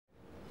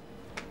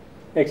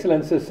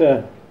Excellencies,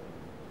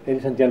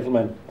 ladies and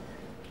gentlemen,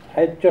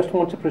 I just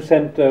want to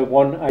present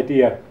one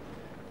idea.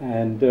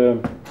 And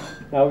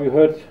now you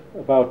heard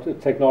about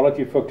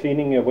technology for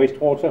cleaning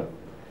wastewater.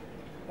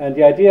 And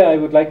the idea I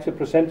would like to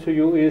present to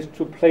you is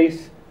to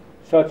place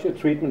such a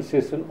treatment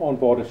system on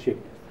board a ship.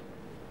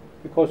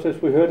 Because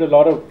as we heard, a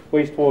lot of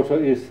wastewater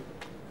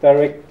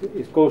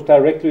goes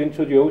directly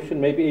into the ocean.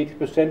 Maybe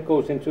 80%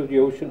 goes into the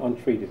ocean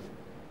untreated.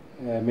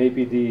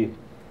 Maybe the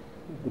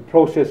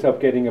process of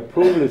getting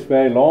approval is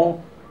very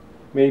long.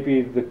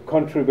 Maybe the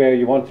country where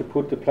you want to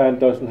put the plant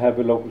doesn't have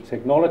a local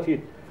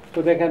technology.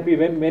 So there can be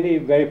many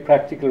very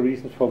practical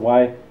reasons for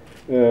why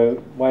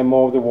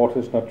more of the water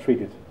is not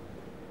treated.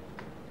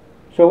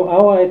 So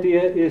our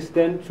idea is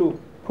then to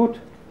put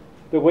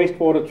the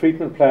wastewater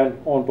treatment plant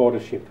on board a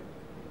ship.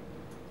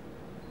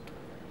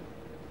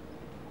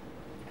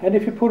 And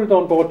if you put it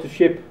on board the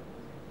ship,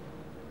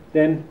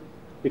 then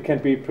it can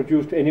be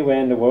produced anywhere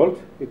in the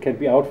world. It can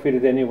be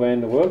outfitted anywhere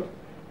in the world,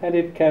 and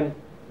it can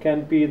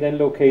be then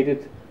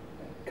located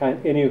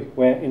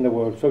anywhere in the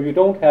world. So you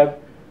don't have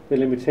the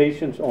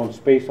limitations on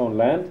space on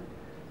land.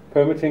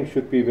 Permitting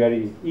should be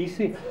very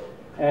easy,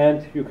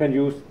 and you can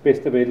use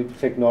best available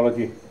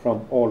technology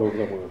from all over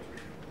the world.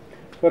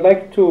 So I'd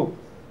like to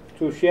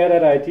share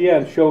that idea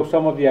and show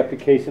some of the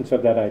applications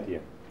of that idea.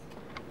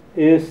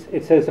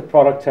 It says a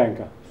product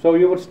tanker. So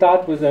you would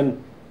start with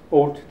an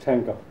old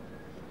tanker.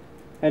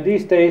 And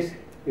these days,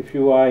 if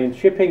you are in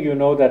shipping, you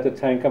know that the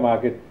tanker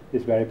market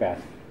is very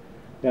bad.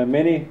 There are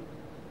many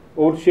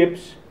old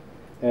ships.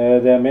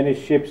 There are many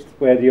ships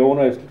where the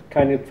owner is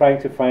kind of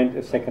trying to find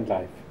a second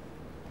life.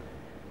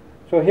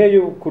 So here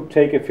you could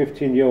take a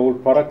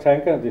 15-year-old product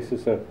tanker. This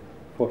is a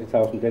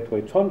 40,000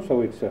 deadweight ton,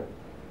 so it's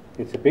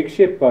a big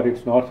ship, but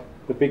it's not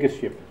the biggest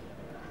ship.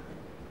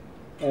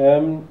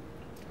 That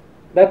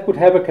would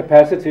have a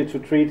capacity to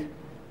treat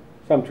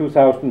some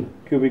 2,000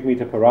 cubic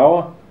meter per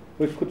hour,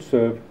 which could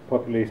serve a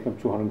population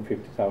of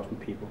 250,000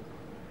 people.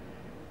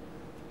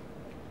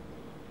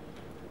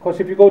 Of course,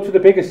 if you go to the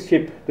biggest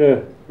ship,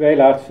 the very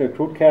large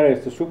crude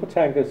carriers, the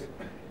supertankers,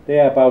 they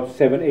are about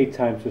 7-8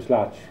 times as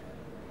large.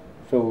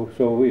 So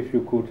if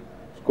you could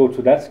go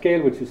to that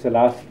scale, which is the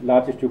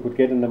largest you could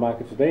get in the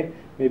market today,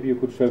 maybe you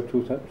could serve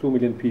 2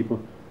 million people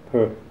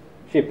per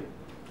ship.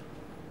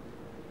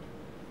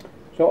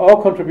 So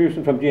our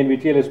contribution from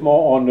DNVGL is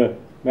more on the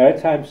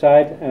maritime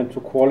side and to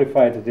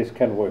qualify that this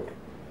can work.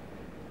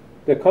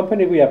 The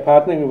company we are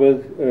partnering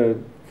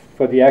with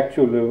for the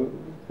actual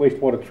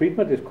wastewater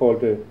treatment is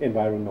called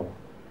Environor.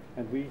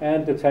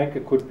 And the tanker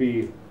could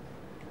be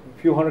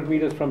a few hundred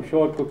meters from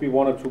shore, it could be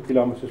 1 or 2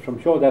 kilometers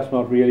from shore. That's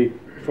not really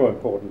so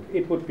important.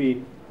 It would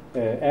be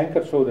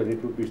anchored so that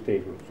it would be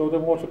stable. So the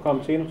water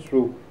comes in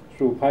through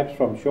pipes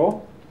from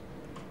shore.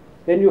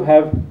 Then you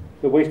have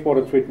the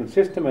wastewater treatment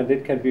system, and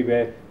it can be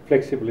very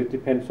flexible. It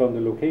depends on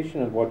the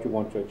location and what you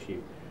want to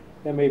achieve.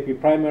 There may be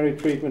primary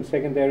treatment,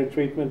 secondary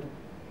treatment.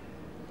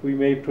 We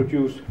may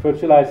produce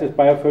fertilizers,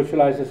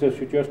 biofertilizers, as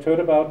you just heard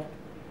about.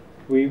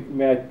 We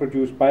may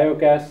produce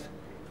biogas.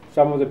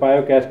 Some of the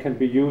biogas can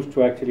be used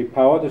to actually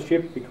power the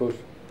ship, because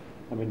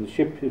the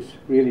ship is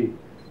really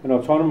an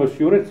autonomous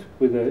unit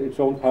with its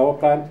own power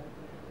plant,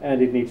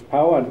 and it needs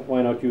power, and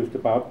why not use the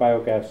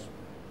biogas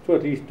to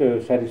at least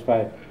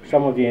satisfy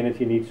some of the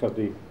energy needs of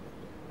the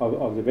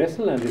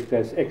vessel. And if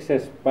there's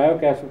excess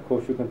biogas, of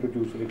course, you can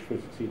produce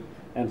electricity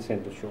and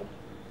send ashore.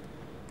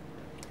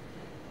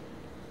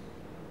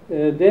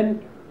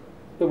 Then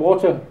the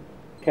water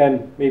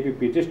can maybe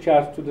be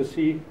discharged to the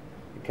sea.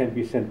 It can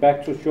be sent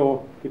back to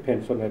shore,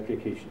 depends on the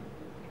application.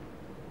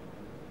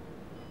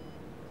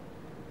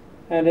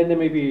 And then there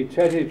may be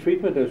tertiary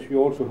treatment, as you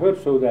also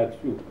heard, so that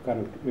you kind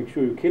of make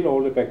sure you kill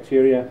all the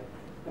bacteria,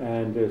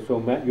 and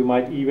you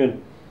might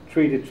even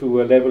treat it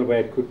to a level where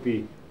it could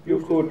be.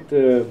 You could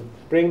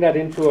bring that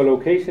into a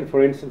location,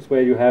 for instance,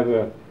 where you have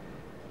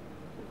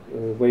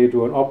where you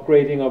do an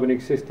upgrading of an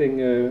existing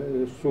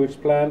sewage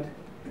plant.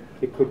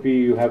 It could be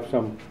you have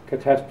some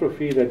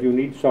catastrophe that you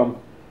need some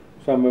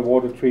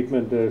water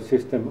treatment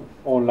system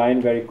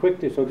online very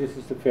quickly. So this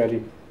is a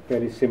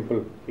fairly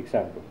simple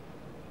example.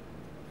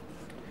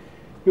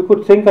 You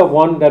could think of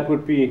one that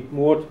would be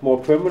moored more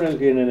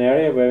permanently in an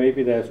area where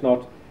maybe there's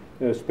not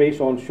space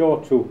on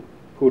shore to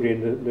put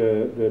in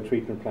the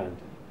treatment plant.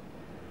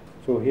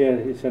 So here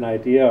is an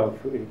idea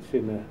of, it's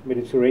in a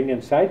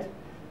Mediterranean site.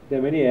 There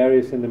are many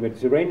areas in the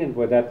Mediterranean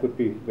where that would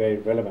be very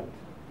relevant.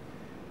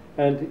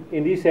 And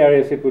in these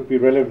areas it would be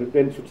relevant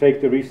then to take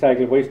the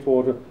recycled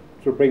wastewater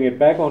to bring it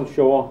back on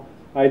shore,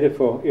 either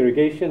for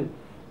irrigation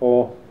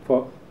or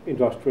for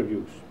industrial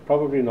use.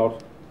 Probably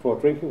not for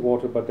drinking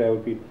water, but there will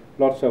be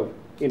lots of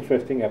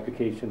interesting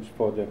applications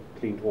for the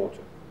clean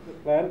water. The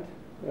plant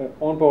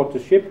on board the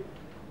ship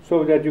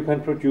so that you can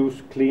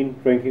produce clean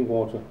drinking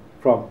water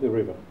from the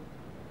river.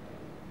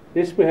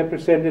 This we have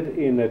presented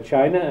in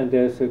China, and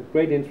there's a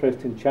great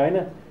interest in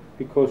China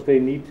because they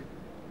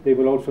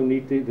will also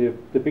need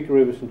the big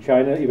rivers in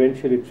China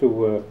eventually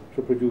to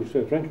produce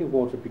drinking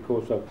water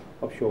because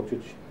of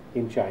shortage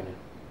in China.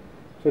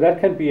 So that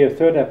can be a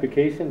third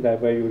application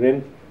where you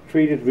then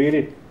treat it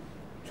really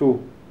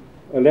to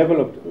a level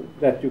of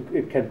that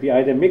it can be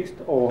either mixed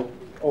or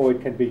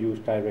it can be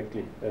used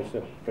directly as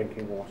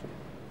drinking water.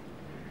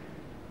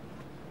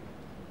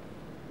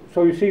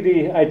 So you see,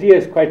 the idea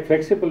is quite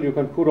flexible. You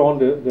can put on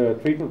the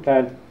treatment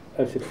plant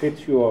as it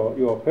fits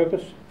your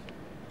purpose.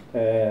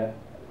 As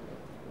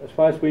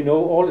far as we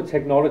know, all the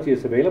technology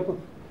is available.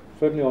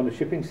 Certainly on the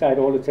shipping side,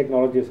 all the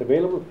technology is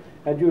available,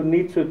 and you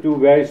need to do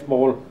very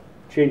small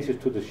changes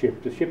to the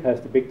ship. The ship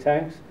has the big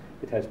tanks,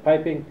 it has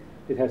piping,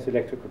 it has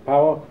electrical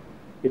power,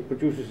 it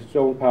produces its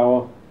own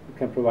power, it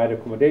can provide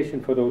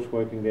accommodation for those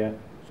working there.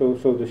 So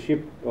the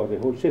ship or the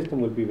whole system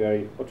will be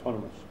very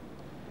autonomous.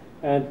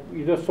 And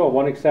you just saw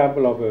one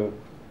example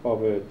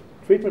of a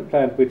treatment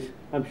plant which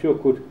I'm sure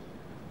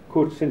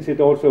could, since it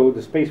also,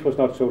 the space was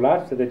not so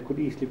large, that it could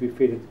easily be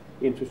fitted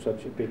into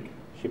such a big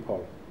ship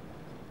hull.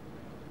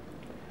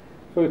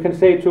 So you can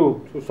say,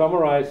 to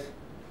summarize,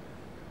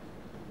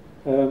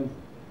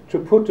 to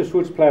put the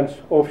sewage plants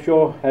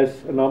offshore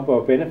has a number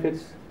of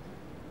benefits.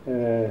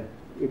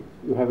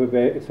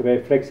 It's a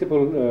very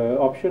flexible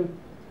option.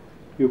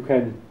 You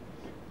can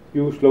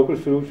use local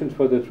solutions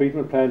for the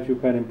treatment plants. You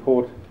can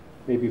import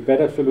maybe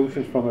better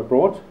solutions from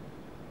abroad.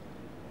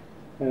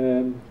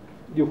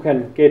 You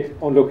can get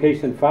on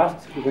location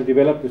fast. You can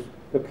develop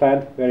the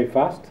plant very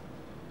fast.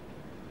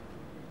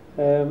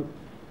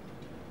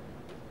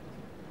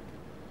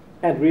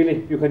 And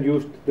really, you can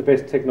use the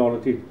best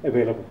technology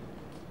available.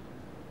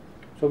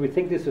 So we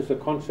think this is a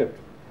concept,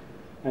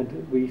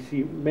 and we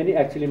see many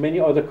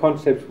other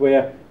concepts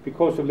where,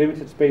 because of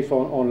limited space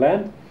on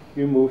land,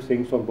 you move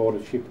things on board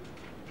a ship.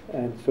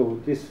 And so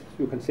this,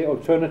 you can say,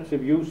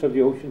 alternative use of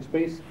the ocean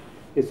space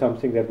is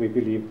something that we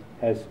believe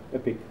has a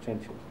big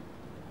potential.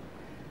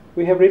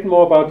 We have written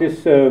more about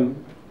this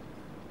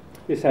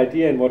this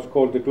idea in what's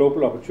called the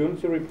Global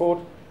Opportunity Report,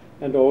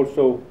 and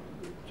also,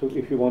 so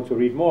if you want to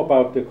read more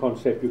about the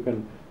concept, you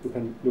can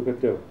look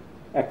at the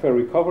aqua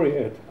recovery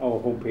at our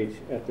homepage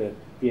at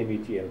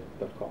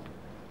dmegl.com.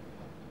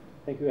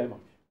 Thank you very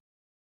much.